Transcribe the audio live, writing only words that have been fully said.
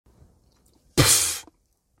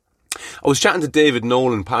I was chatting to David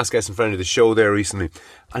Nolan, past guest and friend of the show there recently,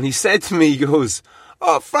 and he said to me, he goes,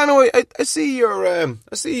 "Oh, Frano, I see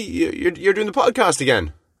you're doing the podcast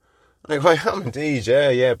again." I'm like, "I am indeed,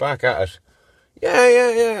 yeah, back at it."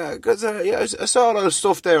 Yeah, because I saw a lot of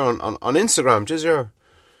stuff there on Instagram. Just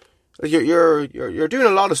you're doing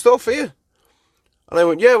a lot of stuff, are you? And I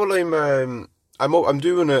went, "Yeah, well, I'm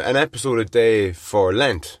doing an episode a day for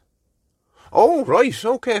Lent." "Oh, right,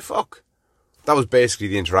 okay, fuck." That was basically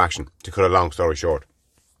the interaction, to cut a long story short.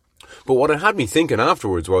 But what it had me thinking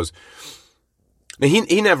afterwards was, now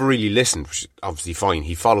he never really listened, which is obviously fine.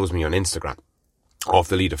 He follows me on Instagram, Off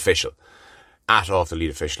the Lead Official, at Off the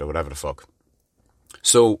Lead Official, or whatever the fuck.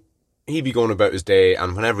 So he'd be going about his day,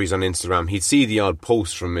 and whenever he's on Instagram, he'd see the odd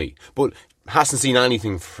post from me, but hasn't seen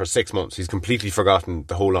anything for 6 months. He's completely forgotten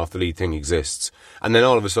the whole Off the Lead thing exists. And then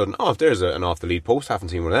all of a sudden, if there's an Off the Lead post, haven't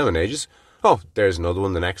seen one of them in ages. There's another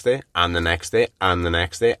one the next day, and the next day, and the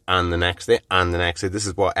next day, and the next day, and the next day. This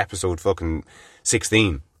is what, episode fucking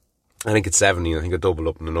 16. I think it's 17. I think I doubled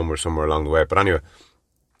up in the number somewhere along the way. But anyway,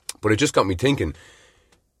 it just got me thinking,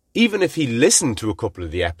 even if he listened to a couple of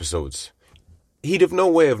the episodes, he'd have no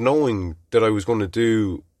way of knowing that I was going to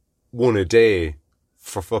do one a day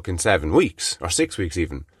for fucking 7 weeks, or 6 weeks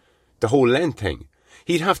even. The whole Lent thing.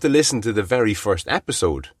 He'd have to listen to the very first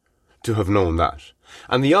episode to have known that.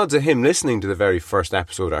 And the odds of him listening to the very first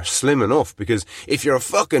episode are slim enough, because if you're a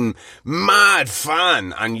fucking mad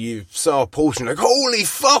fan and you saw a post and you're like, "Holy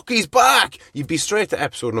fuck, he's back," you'd be straight to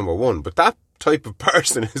episode number 1. But that type of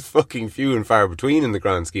person is fucking few and far between in the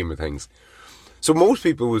grand scheme of things. So most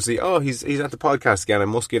people will see, he's at the podcast again, I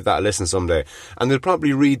must give that a listen someday. And they'll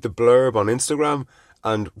probably read the blurb on Instagram,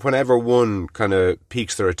 and whenever one kind of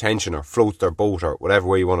piques their attention or floats their boat or whatever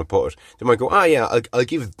way you want to put it, they might go, I'll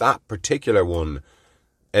give that particular one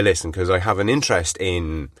a listen because I have an interest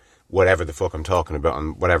in whatever the fuck I'm talking about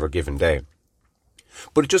on whatever given day.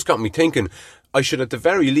 But it just got me thinking, I should at the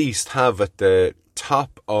very least have at the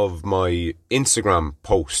top of my Instagram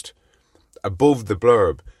post, above the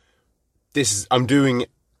blurb, I'm doing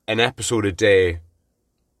an episode a day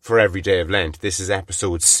for every day of Lent. This is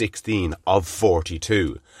episode 16 of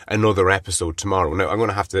 42. Another episode tomorrow. Now, I'm going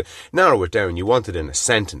to have to narrow it down. You want it in a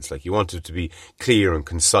sentence, like you want it to be clear and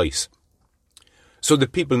concise, so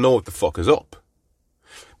that people know what the fuck is up.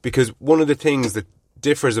 Because one of the things that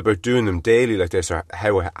differs about doing them daily like this, or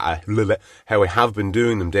how I have been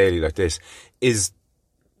doing them daily like this, is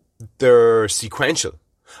they're sequential.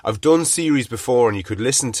 I've done series before, and you could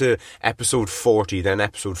listen to episode 40, then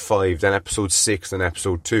episode 5, then episode 6, then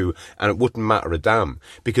episode 2, and it wouldn't matter a damn.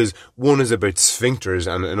 Because one is about sphincters,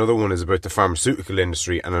 and another one is about the pharmaceutical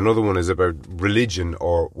industry, and another one is about religion,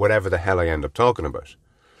 or whatever the hell I end up talking about.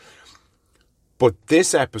 But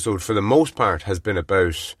this episode, for the most part, has been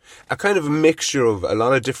about a kind of a mixture of a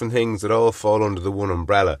lot of different things that all fall under the one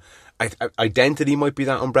umbrella. Identity might be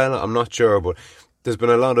that umbrella, I'm not sure, but there's been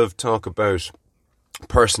a lot of talk about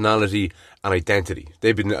personality and identity.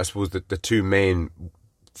 They've been, I suppose, the two main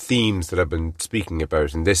themes that I've been speaking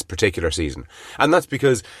about in this particular season. And that's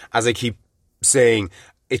because, as I keep saying,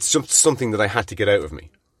 it's something that I had to get out of me.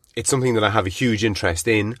 It's something that I have a huge interest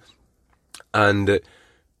in, and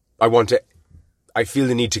I feel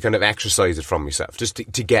the need to kind of exercise it from myself, just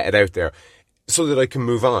to get it out there so that I can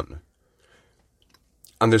move on.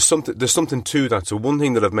 And there's something to that. So one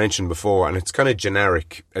thing that I've mentioned before, and it's kind of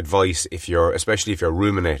generic advice especially if you're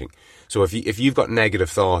ruminating. So if you've got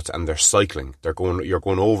negative thoughts and they're cycling, you're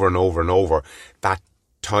going over and over and over that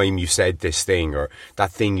time you said this thing, or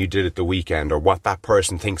that thing you did at the weekend, or what that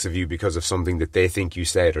person thinks of you because of something that they think you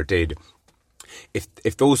said or did.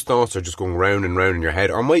 If those thoughts are just going round and round in your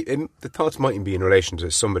head, or the thoughts mightn't be in relation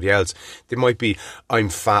to somebody else, they might be, I'm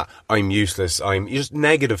fat, I'm useless, I'm just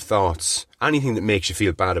negative thoughts, anything that makes you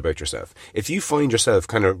feel bad about yourself. If you find yourself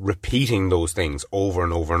kind of repeating those things over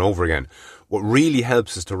and over and over again, what really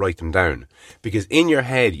helps is to write them down. Because in your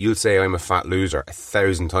head, you'll say, I'm a fat loser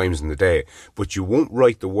 1,000 times in the day, but you won't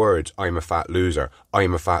write the words, I'm a fat loser,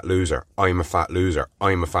 I'm a fat loser, I'm a fat loser,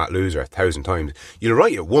 I'm a fat loser 1,000 times. You'll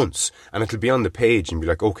write it once, and it'll be on the page, and be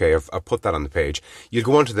like, okay, I've put that on the page. You'll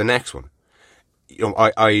go on to the next one.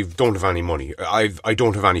 I don't have any money. I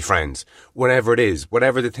don't have any friends. Whatever it is,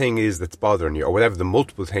 whatever the thing is that's bothering you, or whatever the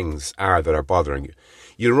multiple things are that are bothering you,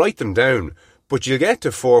 you'll write them down. But you'll get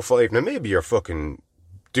to 4 or 5. Now, maybe you're fucking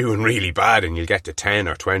doing really bad and you'll get to 10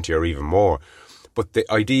 or 20 or even more. But the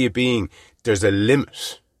idea being, there's a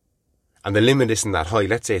limit. And the limit isn't that high.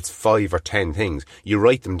 Let's say it's 5 or 10 things. You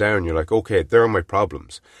write them down. You're like, okay, there are my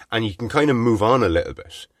problems. And you can kind of move on a little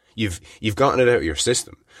bit. You've gotten it out of your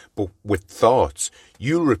system. But with thoughts,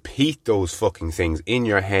 you repeat those fucking things in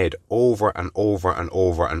your head over and over and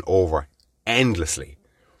over and over endlessly.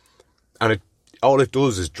 And all it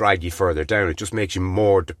does is drag you further down. It just makes you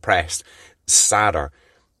more depressed, sadder,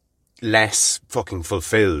 less fucking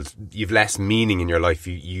fulfilled. You've less meaning in your life.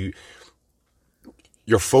 You're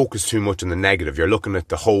focused too much on the negative. You're looking at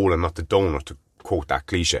the hole and not the donut, to quote that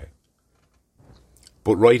cliche.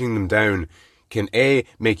 But writing them down can A,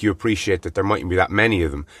 make you appreciate that there mightn't be that many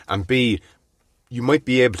of them, and B, you might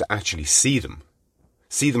be able to actually see them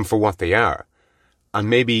for what they are, and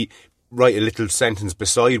maybe write a little sentence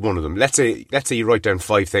beside one of them. Let's say you write down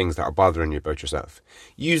 5 things that are bothering you about yourself.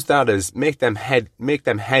 Use that as, make them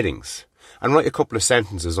headings, and write a couple of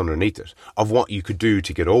sentences underneath it of what you could do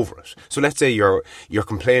to get over it. So let's say you're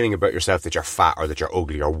complaining about yourself that you're fat or that you're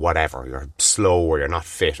ugly or whatever, you're slow or you're not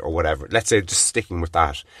fit or whatever. Let's say, just sticking with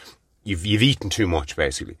that, you've eaten too much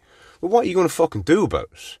basically. But what are you going to fucking do about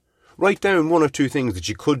it? Write down 1 or 2 things that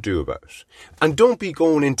you could do about it. And don't be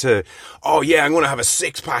going into, oh yeah, I'm going to have a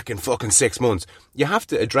 6-pack in fucking 6 months. You have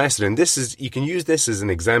to address it, and you can use this as an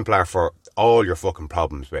exemplar for all your fucking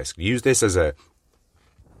problems basically. Use this as a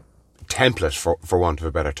template, for want of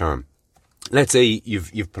a better term. Let's say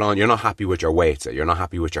you've put on, you're not happy with your weight, you're not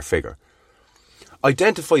happy with your figure.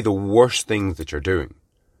 Identify the worst things that you're doing.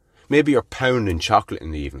 Maybe you're pounding chocolate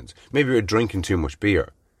in the evenings. Maybe you're drinking too much beer.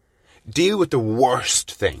 Deal with the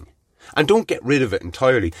worst thing. And don't get rid of it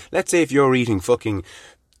entirely. Let's say if you're eating fucking,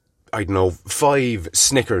 5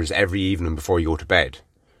 Snickers every evening before you go to bed.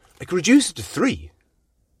 Reduce it to 3.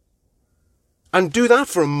 And do that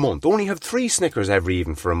for a month. Only have 3 Snickers every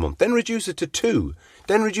evening for a month. Then reduce it to 2.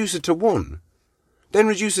 Then reduce it to 1. Then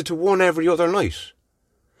reduce it to 1 every other night.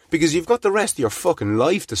 Because you've got the rest of your fucking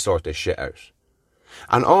life to sort this shit out.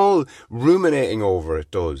 And all ruminating over it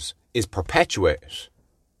does is perpetuate it.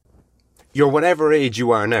 You're whatever age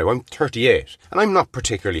you are now. I'm 38. And I'm not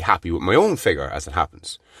particularly happy with my own figure, as it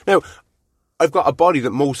happens. Now, I've got a body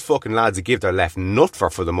that most fucking lads would give their left nut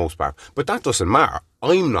for the most part. But that doesn't matter.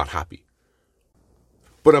 I'm not happy.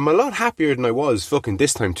 But I'm a lot happier than I was fucking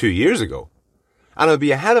this time 2 years ago. And I'll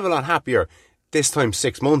be a hell of a lot happier this time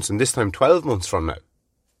 6 months and this time 12 months from now.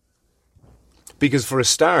 Because for a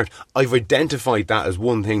start, I've identified that as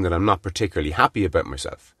one thing that I'm not particularly happy about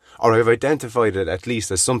myself. Or I've identified it at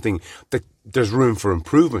least as something that there's room for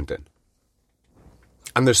improvement in.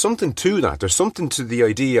 And there's something to that. There's something to the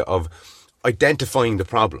idea of identifying the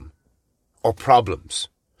problem. Or problems.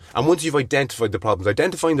 And once you've identified the problems,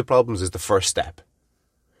 identifying the problems is the first step.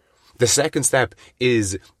 The second step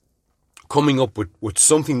is coming up with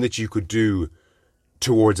something that you could do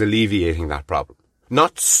towards alleviating that problem.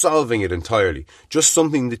 Not solving it entirely, just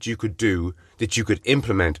something that you could do, that you could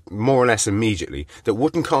implement more or less immediately, that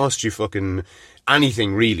wouldn't cost you fucking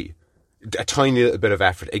anything really. A tiny little bit of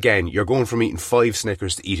effort. Again, you're going from eating 5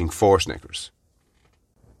 Snickers to eating 4 Snickers.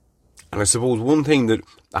 And I suppose one thing that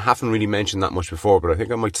I haven't really mentioned that much before, but I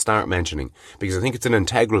think I might start mentioning, because I think it's an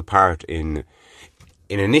integral part in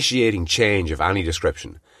initiating change of any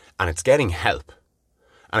description, and it's getting help.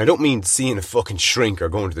 And I don't mean seeing a fucking shrink or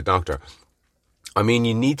going to the doctor. I mean,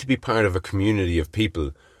 you need to be part of a community of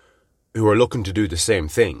people who are looking to do the same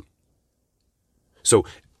thing. So,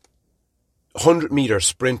 100-metre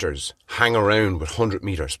sprinters hang around with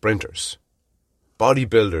 100-metre sprinters.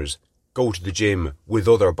 Bodybuilders go to the gym with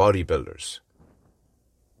other bodybuilders.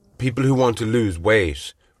 People who want to lose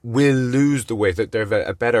weight will lose the weight, that they have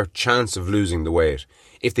a better chance of losing the weight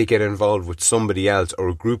if they get involved with somebody else or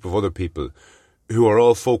a group of other people who are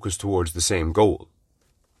all focused towards the same goal.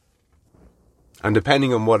 And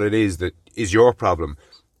depending on what it is that is your problem,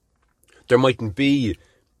 there mightn't be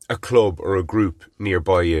a club or a group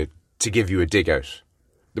nearby you to give you a dig out.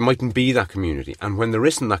 There mightn't be that community. And when there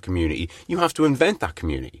isn't that community, you have to invent that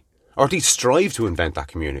community. Or at least strive to invent that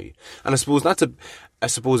community. And I suppose that's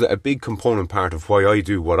a big component part of why I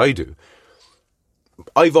do what I do.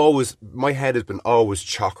 My head has been always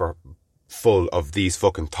chocker full of these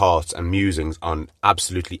fucking thoughts and musings on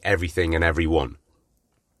absolutely everything and everyone.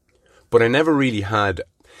 But I never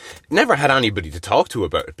had anybody to talk to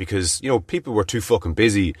about it because, people were too fucking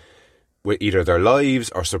busy with either their lives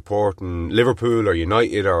or supporting Liverpool or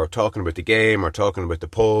United or talking about the game or talking about the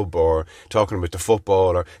pub or talking about the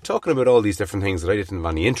football or talking about all these different things that I didn't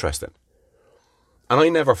have any interest in. And I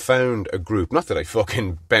never found a group, not that I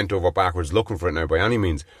fucking bent over backwards looking for it now by any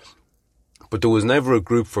means, but there was never a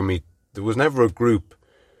group for me, there was never a group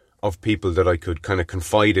of people that I could kind of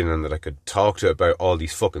confide in and that I could talk to about all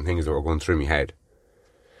these fucking things that were going through my head.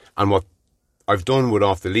 And what I've done with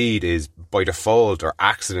Off the Lead is by default or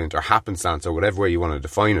accident or happenstance or whatever way you want to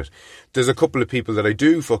define it, there's a couple of people that I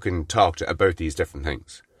do fucking talk to about these different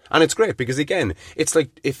things. And it's great because again, it's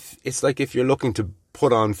like if you're looking to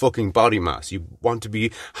put on fucking body mass. You want to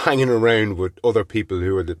be hanging around with other people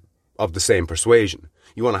who are of the same persuasion.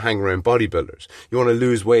 You want to hang around bodybuilders. You want to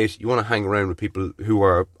lose weight. You want to hang around with people who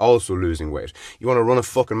are also losing weight. You want to run a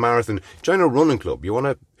fucking marathon. Join a running club. You want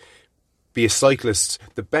to be a cyclist.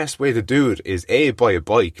 The best way to do it is A, buy a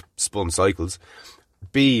bike, Spun Cycles.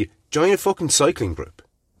 B, join a fucking cycling group.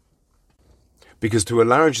 Because to a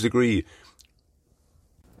large degree,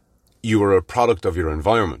 you are a product of your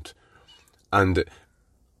environment. And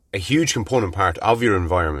a huge component part of your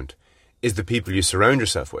environment is the people you surround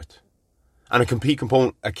yourself with. And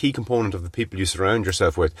a key component of the people you surround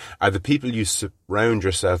yourself with are the people you surround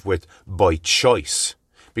yourself with by choice.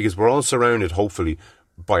 Because we're all surrounded, hopefully,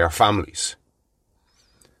 by our families.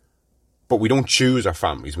 But we don't choose our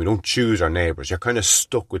families. We don't choose our neighbours. You're kind of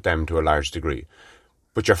stuck with them to a large degree.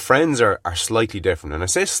 But your friends are slightly different. And I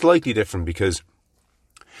say slightly different because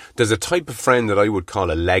there's a type of friend that I would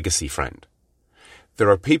call a legacy friend. There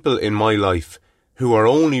are people in my life who are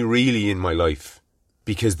only really in my life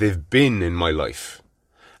because they've been in my life.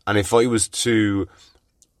 And if I was to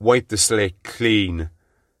wipe the slate clean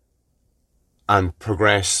and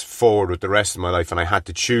progress forward with the rest of my life, and I had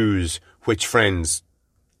to choose which friends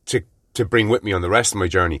to bring with me on the rest of my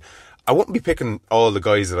journey, I wouldn't be picking all the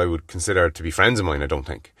guys that I would consider to be friends of mine, I don't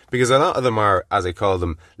think. Because a lot of them are, as I call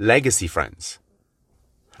them, legacy friends.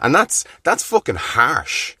 And that's fucking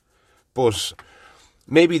harsh. But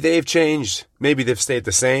maybe they've changed. Maybe they've stayed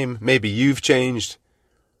the same. Maybe you've changed.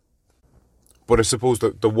 But I suppose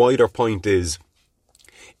the wider point is,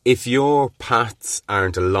 if your paths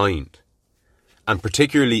aren't aligned, and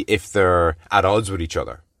particularly if they're at odds with each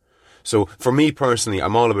other. So for me personally,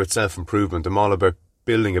 I'm all about self-improvement. I'm all about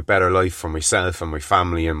building a better life for myself and my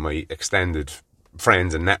family and my extended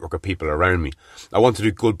friends and network of people around me. I want to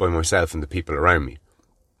do good by myself and the people around me.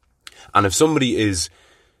 And if somebody is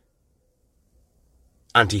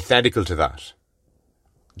antithetical to that,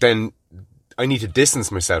 then I need to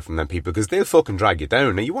distance myself from them people because they'll fucking drag you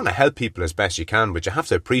down. Now, you want to help people as best you can, but you have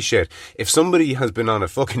to appreciate if somebody has been on a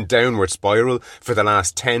fucking downward spiral for the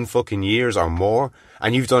last 10 fucking years or more,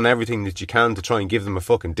 and you've done everything that you can to try and give them a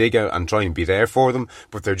fucking dig out and try and be there for them,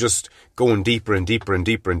 but they're just going deeper and deeper and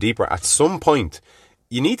deeper and deeper, at some point,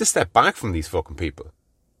 you need to step back from these fucking people.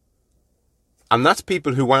 And that's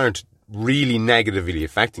people who aren't really negatively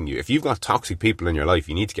affecting you. If you've got toxic people in your life,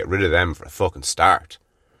 you need to get rid of them for a fucking start.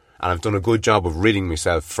 And I've done a good job of ridding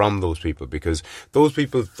myself from those people because those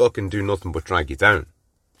people fucking do nothing but drag you down.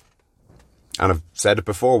 And I've said it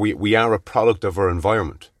before, we are a product of our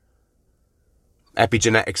environment.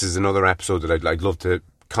 Epigenetics is another episode that I'd love to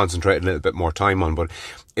concentrate a little bit more time on, but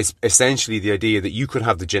it's essentially the idea that you could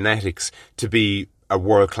have the genetics to be a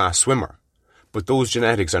world-class swimmer, but those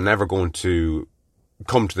genetics are never going to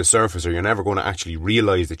come to the surface, or you're never going to actually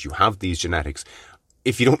realise that you have these genetics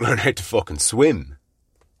if you don't learn how to fucking swim.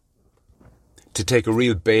 To take a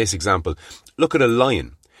real base example, look at a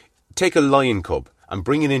lion. Take a lion cub and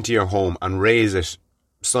bring it into your home and raise it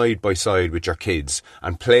side by side with your kids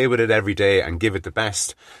and play with it every day and give it the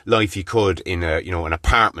best life you could in an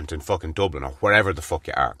apartment in fucking Dublin or wherever the fuck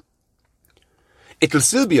you are. It'll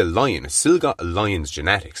still be a lion. It's still got a lion's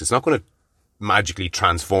genetics. It's not going to magically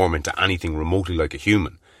transform into anything remotely like a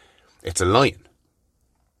human. It's a lion.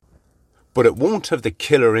 But it won't have the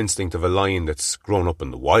killer instinct of a lion that's grown up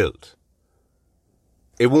in the wild.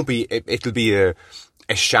 It won't be. It'll be a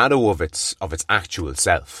shadow of its actual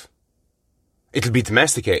self. It'll be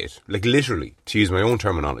domesticated, like literally, to use my own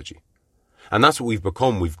terminology. And that's what we've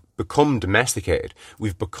become. We've become domesticated.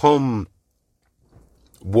 We've become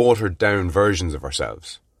watered down versions of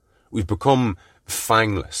ourselves. We've become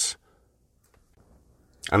fangless.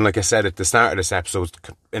 And like I said at the start of this episode,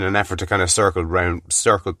 in an effort to kind of circle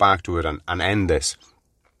back to it and end this,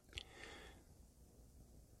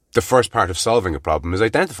 the first part of solving a problem is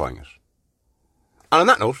identifying it. And on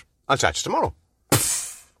that note, I'll chat to you tomorrow.